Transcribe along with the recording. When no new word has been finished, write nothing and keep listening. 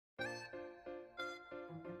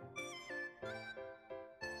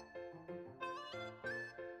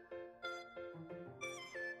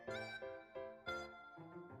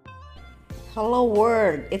Hello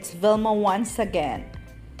world, it's Vilma once again.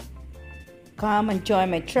 Come and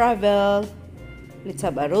join my travel. Let's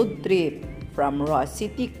have a road trip from ROXAS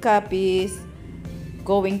City, Capiz,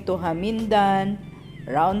 going to Jamindan,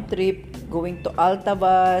 round trip going to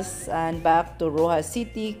ALTAVAZ, and back to ROXAS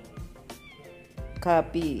City,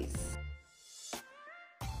 Capiz.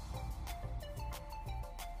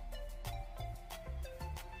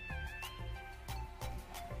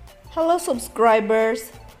 Hello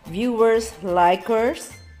subscribers, viewers,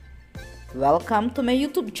 likers. Welcome to my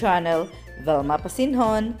YouTube channel, Vilma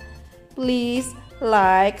Pasenjon. Please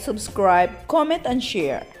like, subscribe, comment, and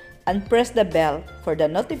share, and press the bell for the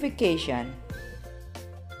notification.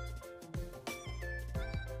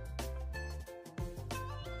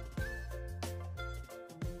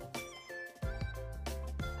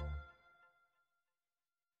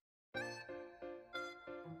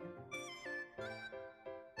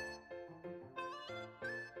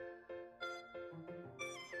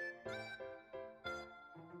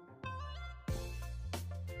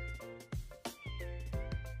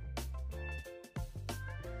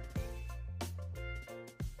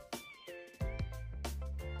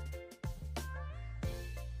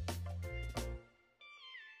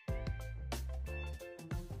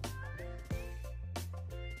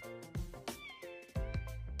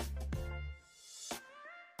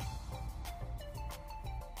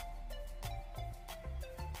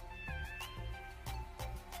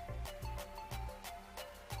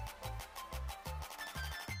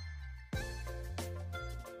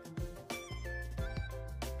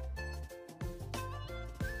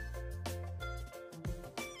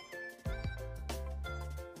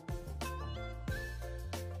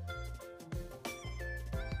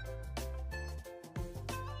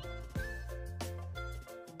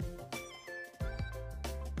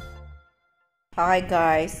 Hi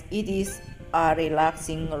guys, it is a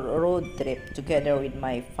relaxing road trip together with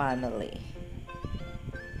my family.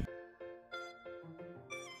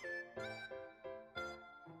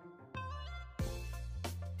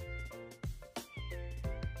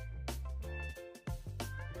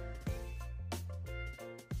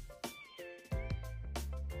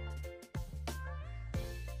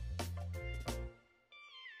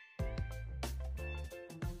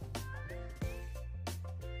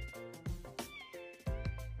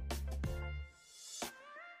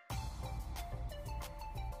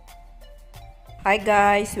 Hi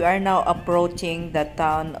guys, we are now approaching the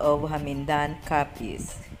town of Jamindan,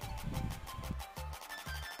 Capiz.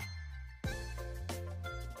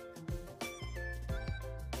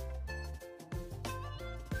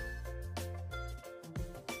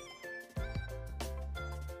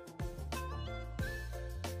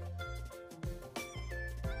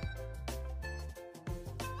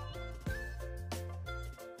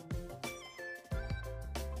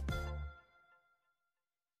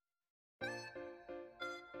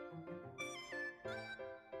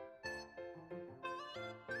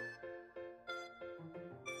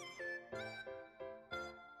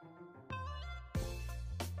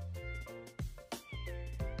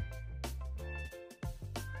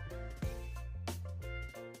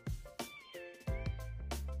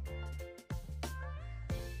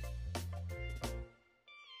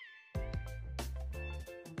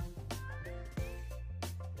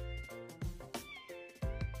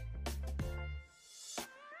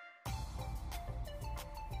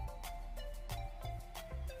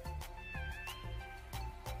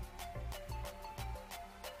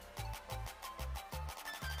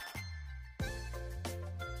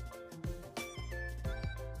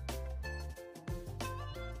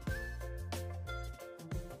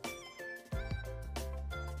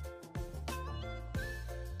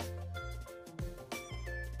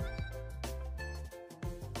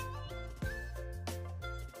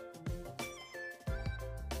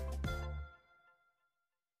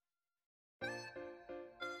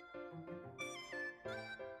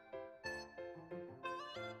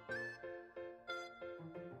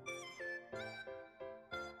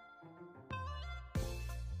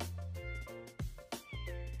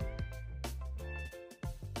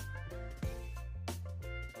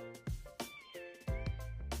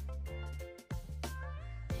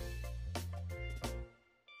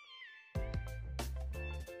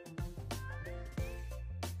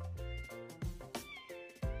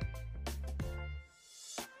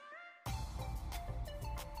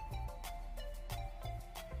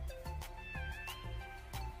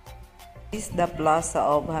 This is the plaza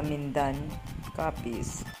of Jamindan,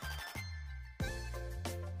 Capiz.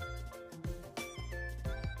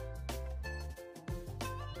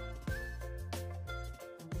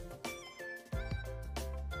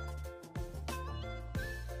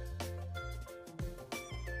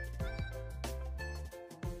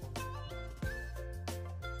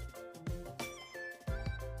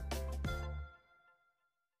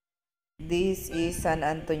 This is San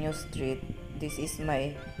Antonio Street. This is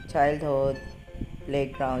my childhood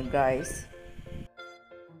playground, guys.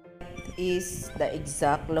 Is the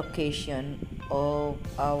exact location of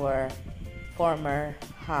our former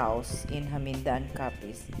house in Jamindan,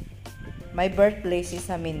 Capiz. My birthplace is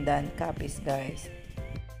Jamindan, Capiz, guys.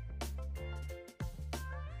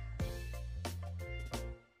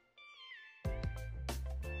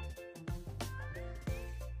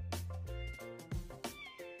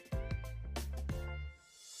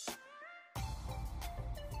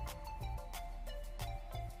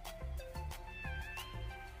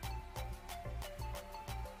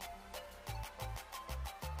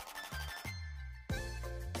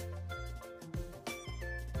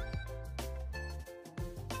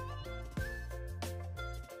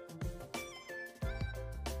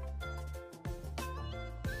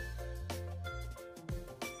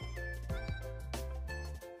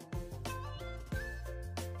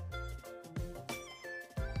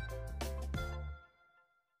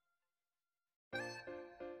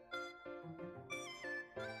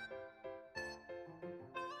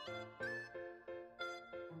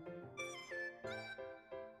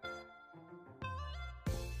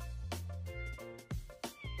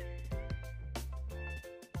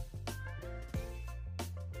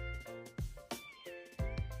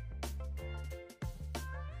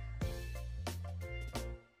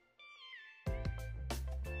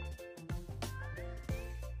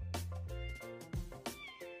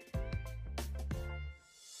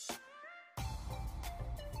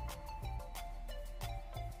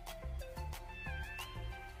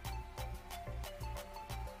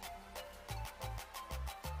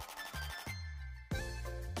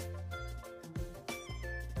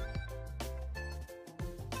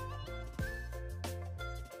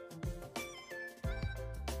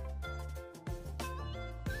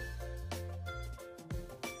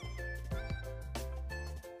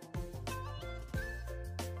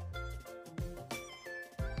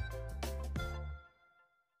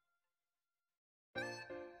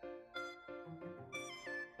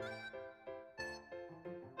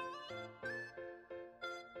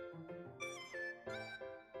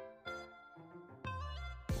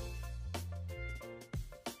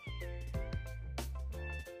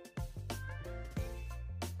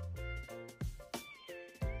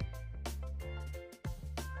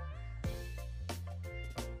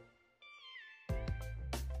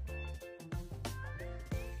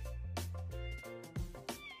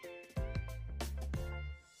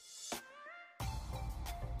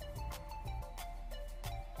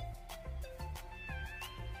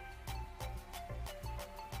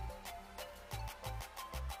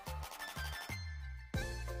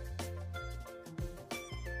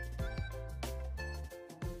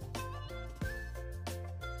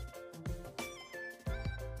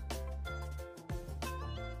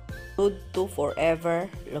 Road to Forever,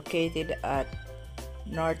 located at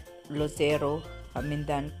North Lucero,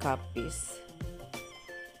 Jamindan, Capiz.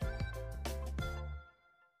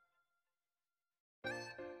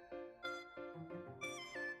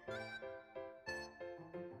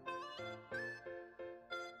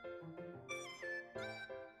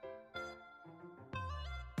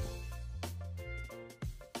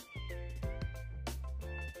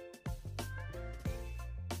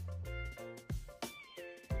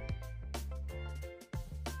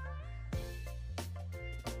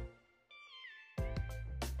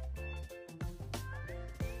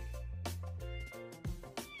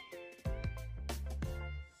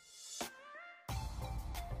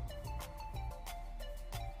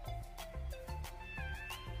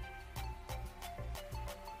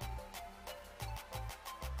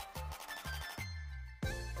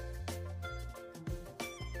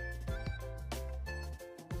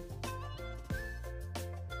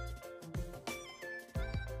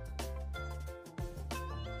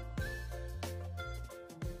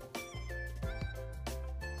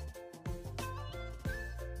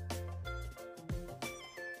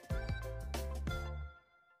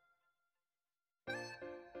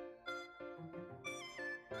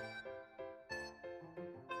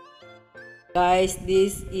 Guys,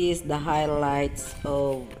 this is the highlights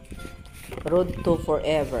of Road to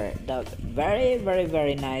Forever. The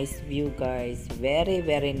very nice view, guys. Very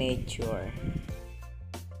nature.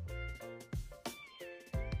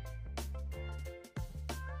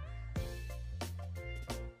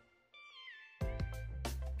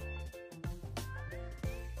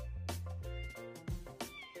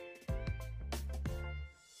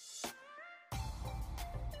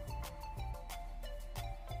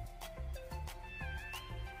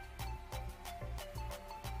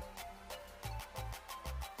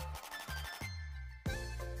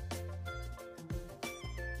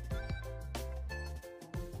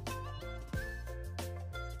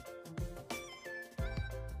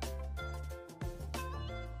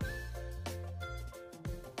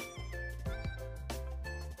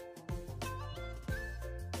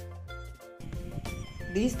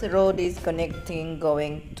 This road is connecting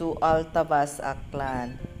going to ALTAVAZ,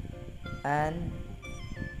 AKLAN, and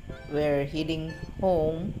we're heading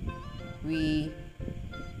home. We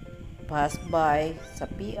pass by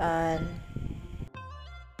SAPIAN.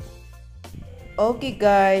 Okay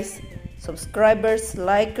guys, subscribers,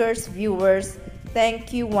 likers, viewers,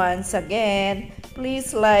 thank you once again.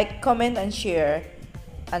 Please like, comment, and share,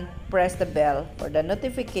 and press the bell for the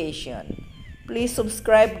notification. Please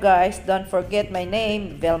subscribe guys. Don't forget my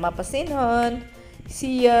name, Vilma Pasenjon.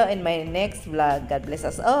 See ya in my next vlog. God bless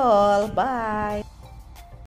us all. Bye!